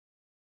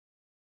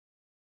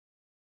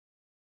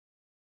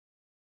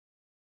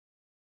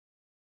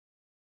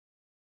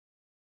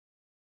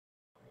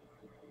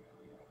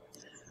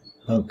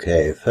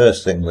Okay,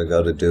 first thing we've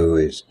got to do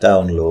is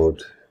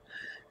download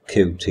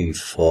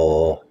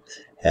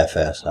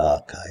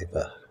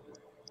qt4-fsarchiver.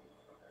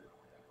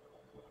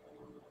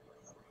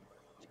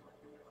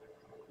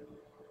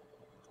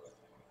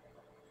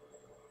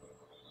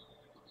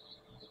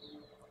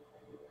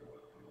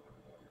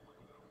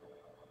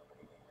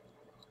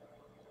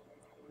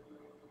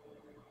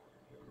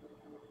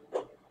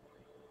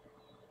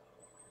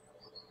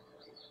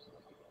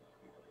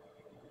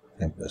 I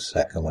think the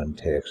second one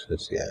takes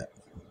us, yeah.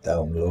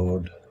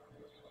 Download.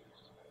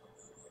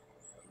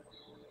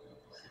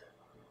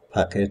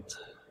 Packet.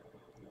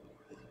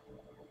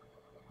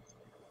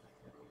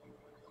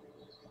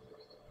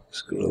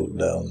 Scroll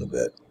down a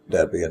bit.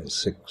 Debian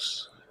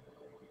 6.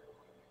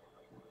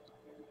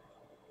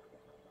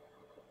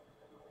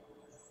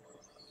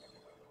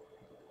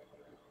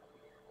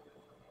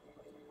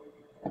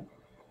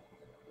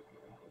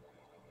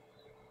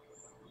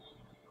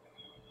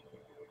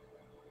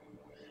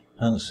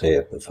 And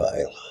save the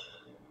file.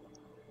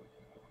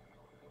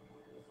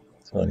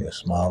 It's only a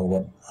small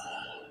one.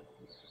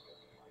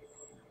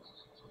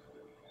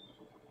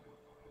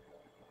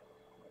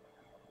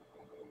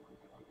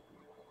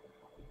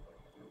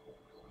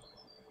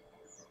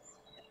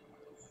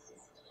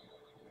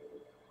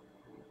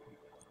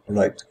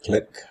 Right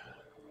click.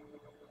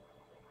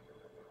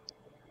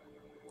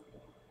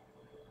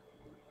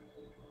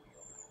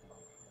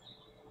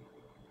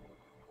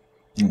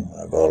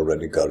 I've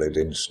already got it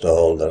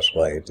installed, that's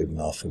why it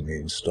didn't offer me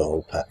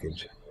install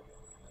package.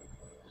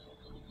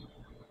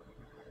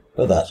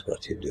 But that's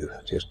what you do,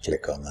 just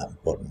click on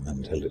that button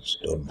until it's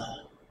done.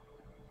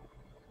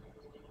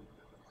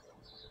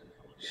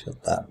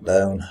 Shut that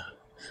down.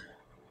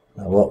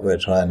 Now what we're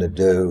trying to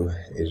do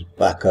is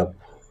back up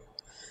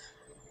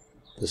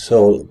the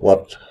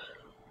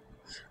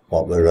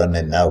what we're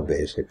running now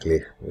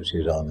basically, which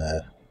is on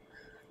an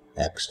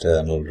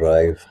external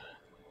drive.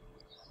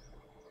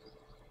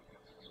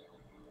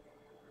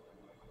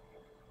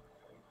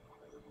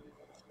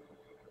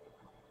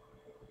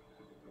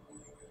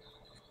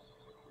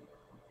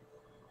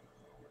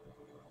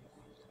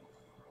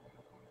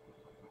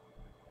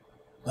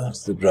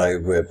 That's the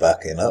drive we're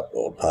backing up,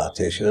 or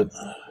partition,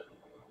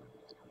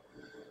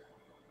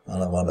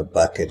 and I want to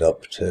back it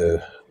up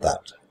to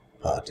that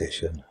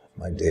partition,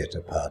 my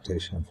data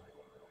partition.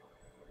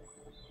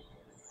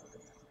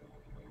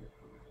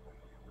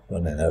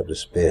 Running out of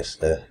space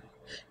there.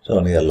 It's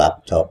only a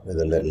laptop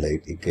with a little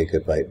 80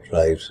 gigabyte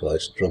drive, so I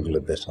struggle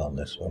a bit on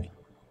this one.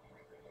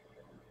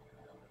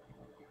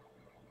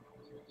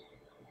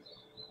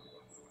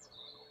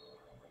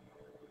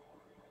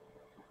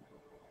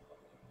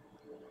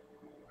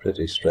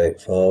 Pretty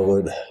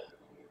straightforward. I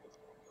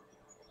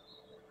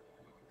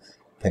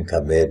think I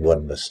made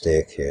one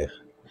mistake here.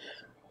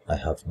 I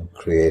haven't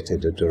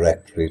created a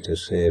directory to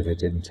save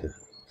it into.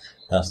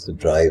 That's the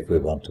drive we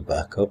want to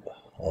back up,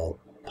 or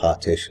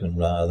partition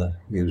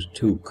rather. Use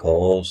 2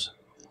 cores.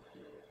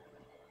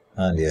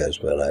 And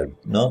here's where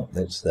no,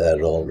 it's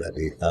there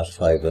already. That's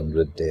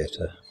 500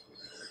 data.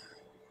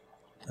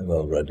 I've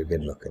already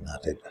been looking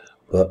at it,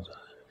 but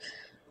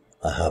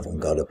I haven't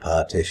got a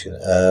partition,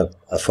 a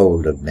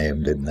folder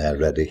named in there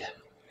ready.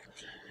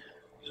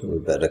 So we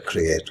better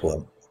create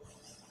one.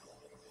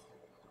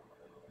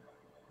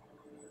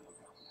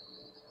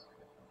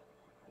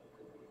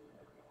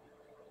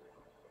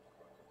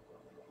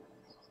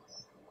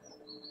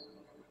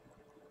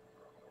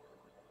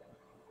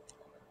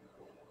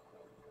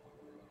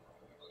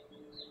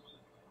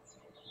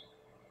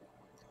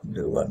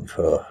 Do one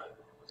for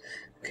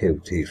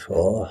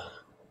qt4.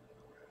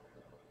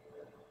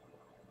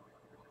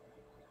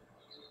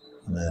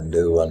 And then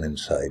do one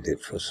inside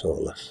it for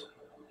Solus.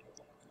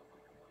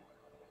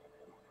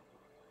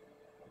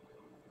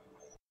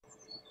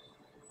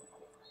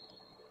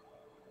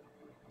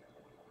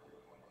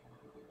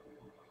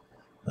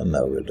 And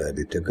now we're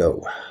ready to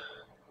go.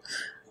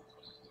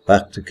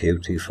 Back to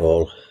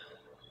qt4.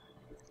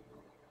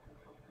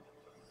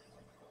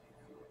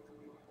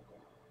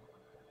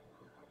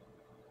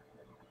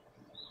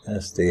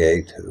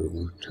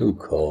 SDA2, 2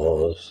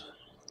 cores,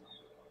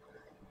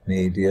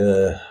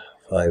 media,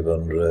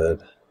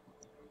 500,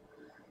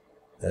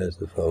 there's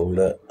the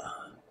folder,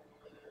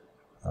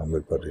 and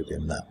we put it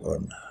in that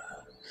one.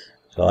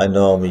 So I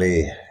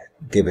normally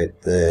give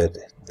it the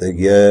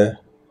year,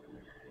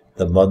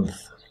 the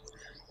month,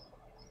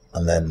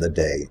 and then the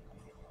day,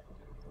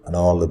 and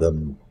all of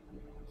them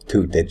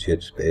 2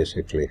 digits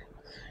basically,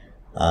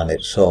 and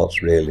it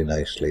sorts really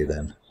nicely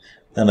then.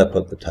 Then I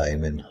put the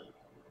time in.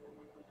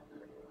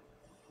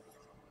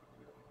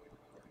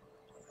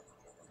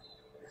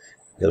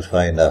 You'll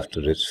find after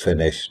it's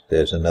finished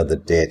there's another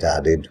date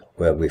added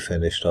where we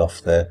finished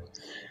off there,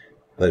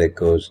 but it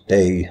goes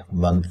day,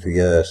 month,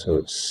 year, so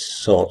it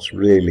sorts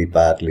really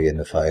badly in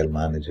a file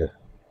manager.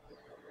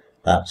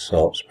 That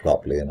sorts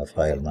properly in a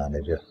file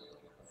manager.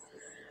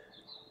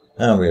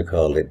 And we'll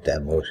call it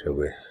demo, shall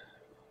we?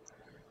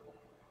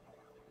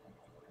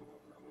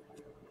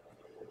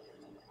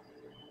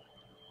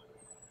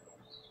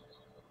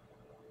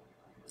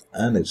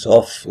 and it's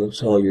off.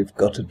 That's all you've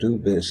got to do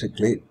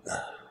basically.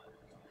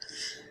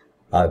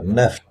 I've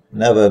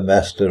never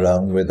messed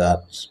around with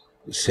that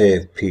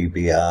save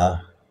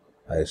PBR.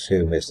 I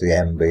assume it's the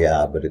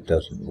MBR, but it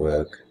doesn't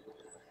work.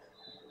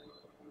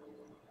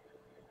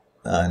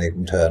 And you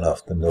can turn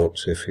off the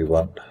notes if you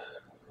want.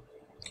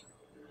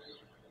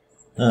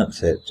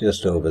 That's it,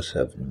 just over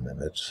 7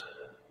 minutes.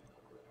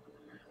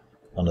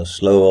 On a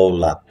slow old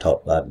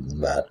laptop, that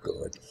isn't bad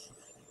going.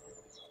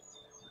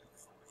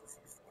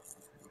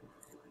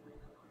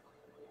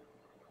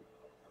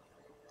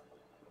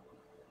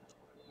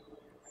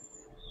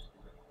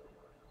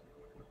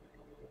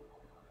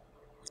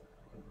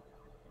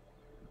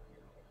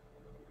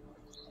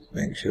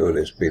 Make sure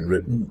it's been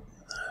written.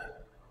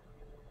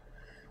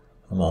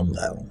 Come on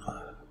down.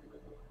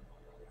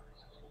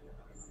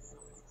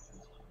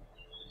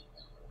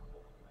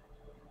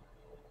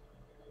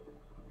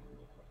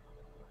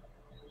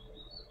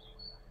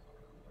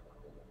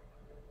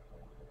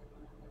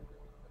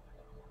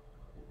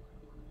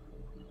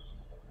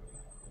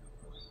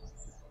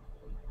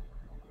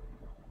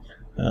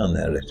 And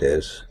there it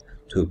is,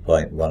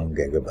 2.1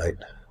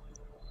 gigabyte.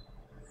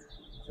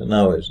 So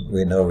now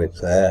we know it's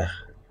there.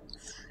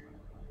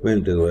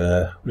 We'll do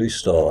a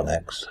restore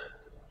next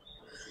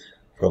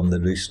from the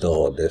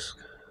restore disk.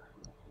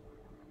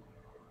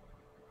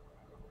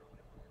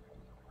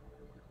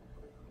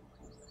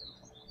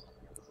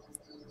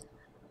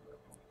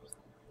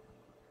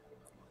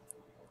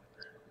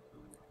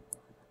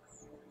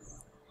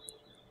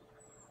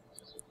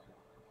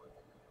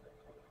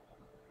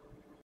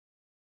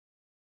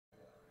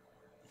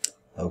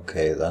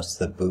 Okay, that's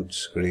the boot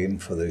screen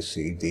for the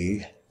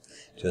CD.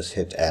 Just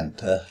hit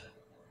enter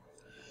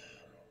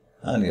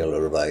and you'll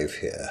arrive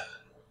here.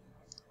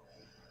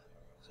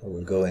 So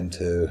we'll go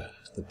into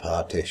the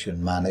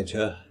partition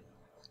manager.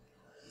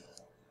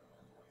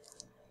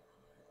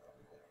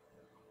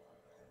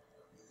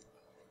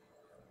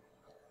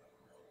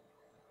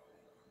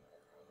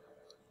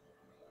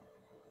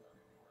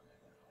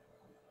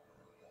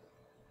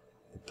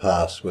 The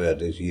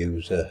password is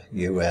user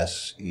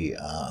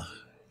USER.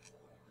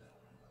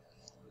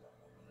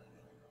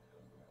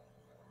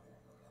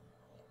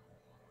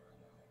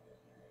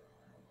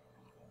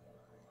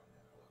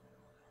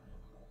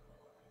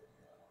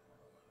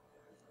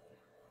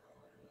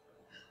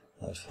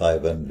 That's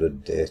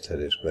 500 data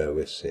is where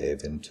we're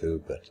saving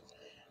to, but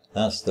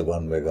that's the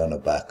one we're going to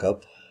back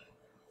up.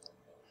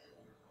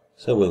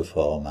 So we'll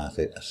format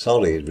it.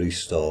 Sorry,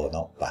 restore,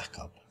 not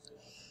backup.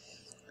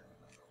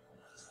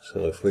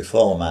 So if we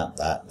format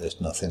that, there's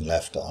nothing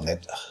left on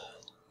it.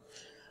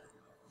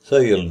 So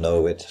you'll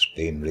know it's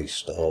been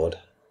restored.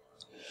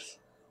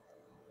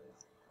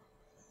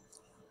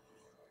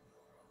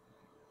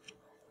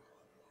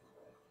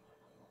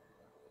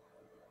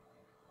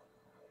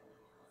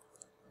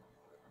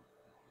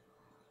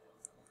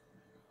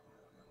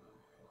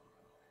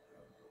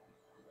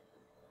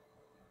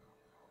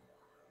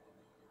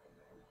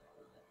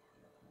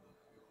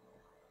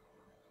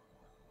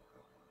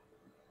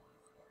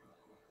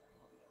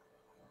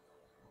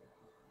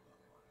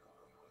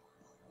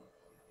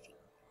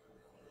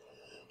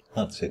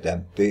 That's it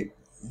empty.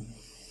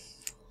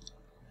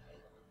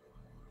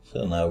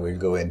 So now we'll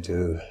go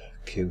into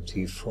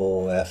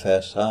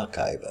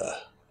qt4-fsarchiver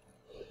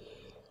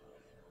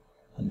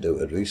and do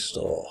a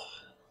restore.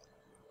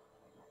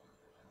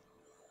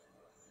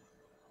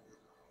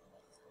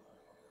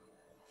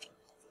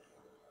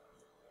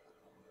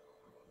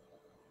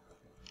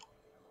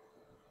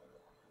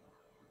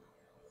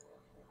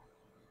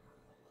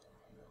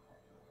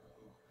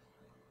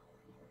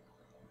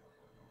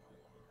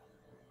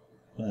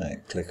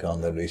 Right, click on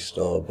the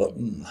restore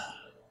button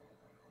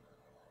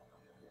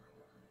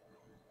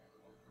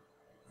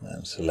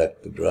and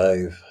select the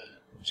drive,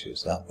 which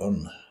is that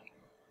one.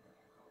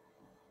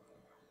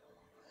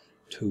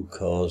 2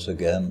 cores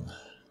again,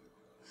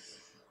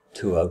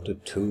 2 out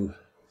of 2.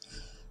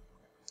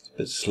 It's a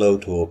bit slow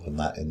to open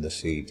that in the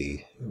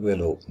CD. It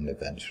will open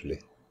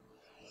eventually.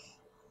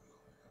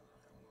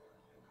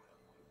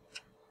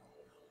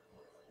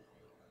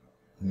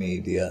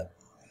 Media.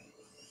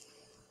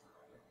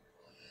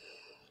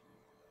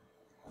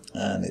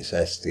 And it's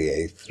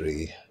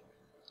SDA3.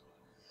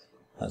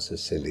 That's a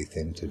silly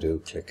thing to do,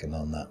 clicking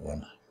on that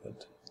one,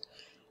 but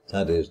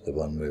that is the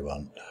one we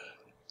want.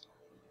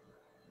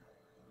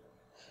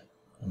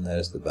 And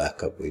there's the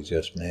backup we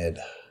just made.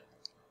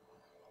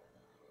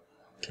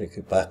 Click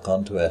it back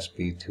onto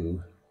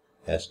SDB2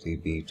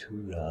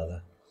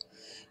 rather.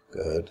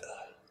 Good.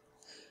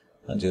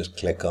 And just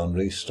click on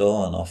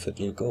restore and off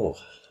it'll go.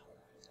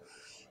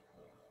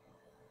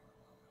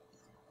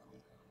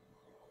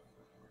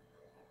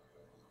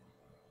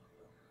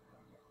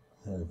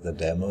 There's the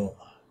demo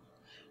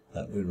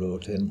that we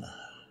wrote in.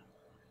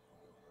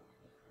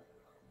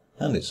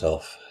 And it's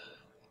off.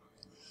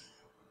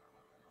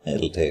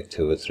 It'll take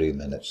 2 or 3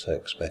 minutes, I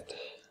expect.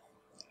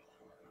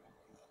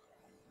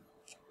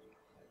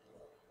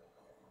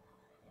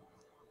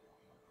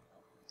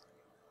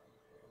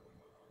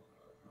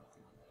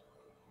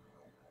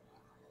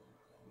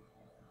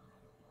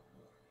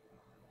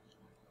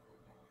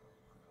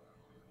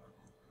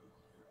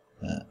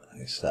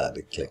 I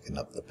started clicking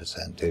up the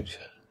percentage.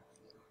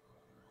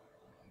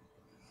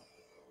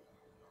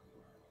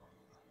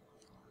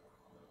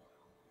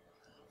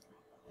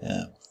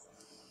 Yeah,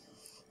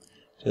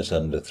 just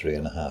under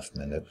 3.5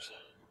 minutes.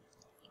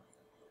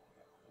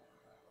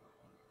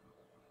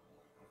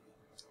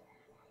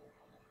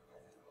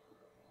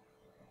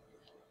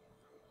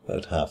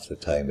 About half the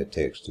time it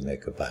takes to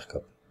make a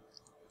backup.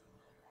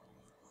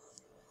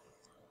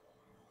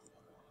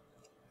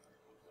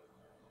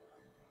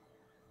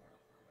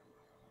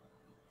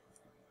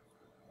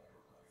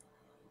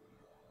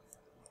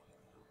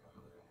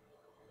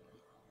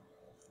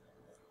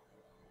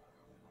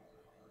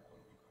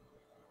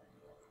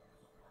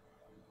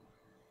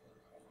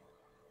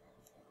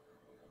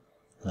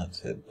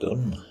 That's it,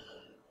 done.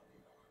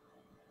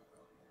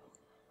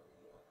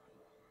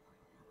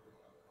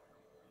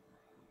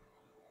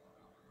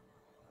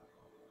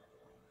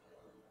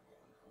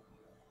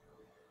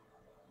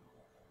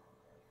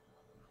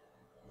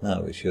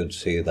 Now we should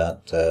see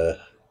that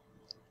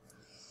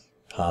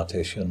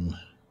partition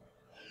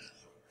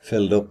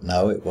filled up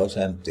now. It was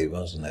empty,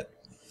 wasn't it?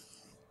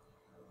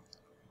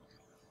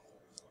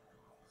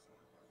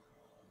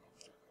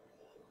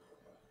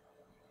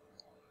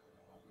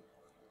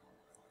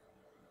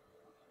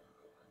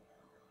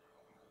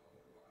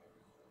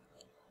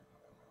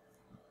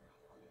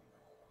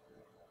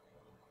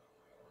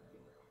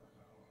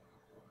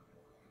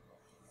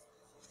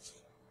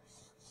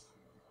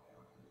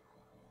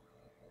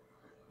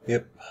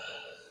 Yep,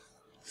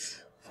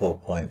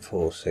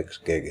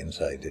 4.46 gig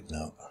inside it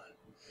now.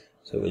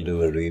 So we'll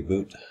do a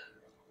reboot.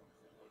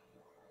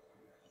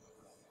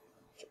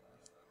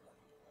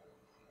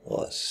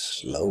 Oh, it's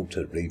slow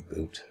to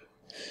reboot.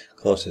 Of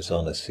course it's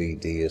on a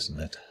CD, isn't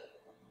it?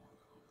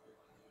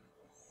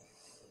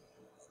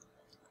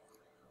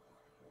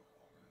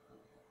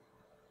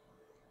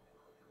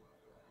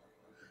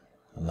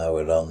 And now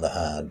we're on the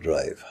hard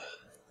drive.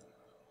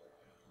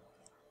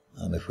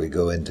 And if we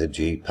go into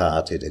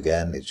gparted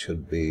again, it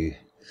should be,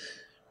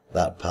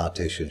 that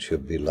partition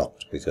should be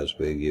locked because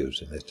we're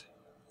using it.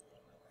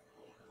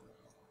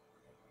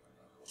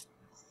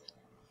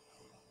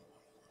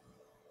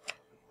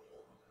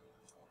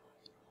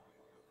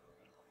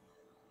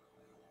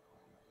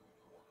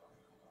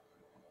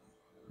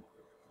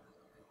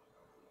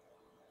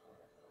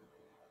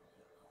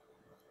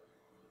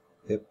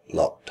 Yep,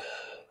 locked.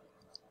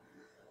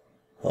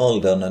 All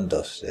done and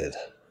dusted.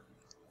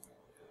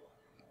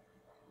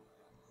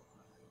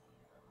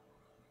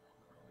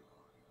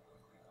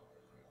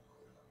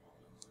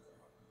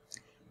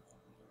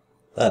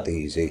 That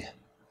easy.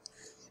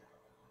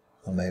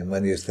 I mean,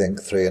 when you think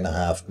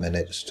 3.5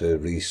 minutes to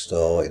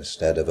restore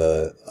instead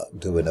of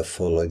doing a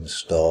full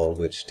install,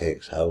 which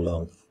takes how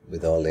long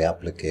with all the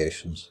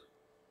applications?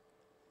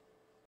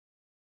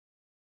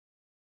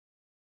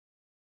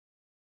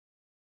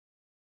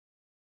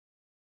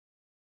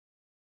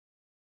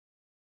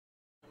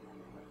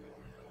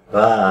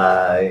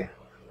 Bye.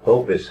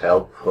 Hope it's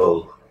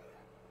helpful.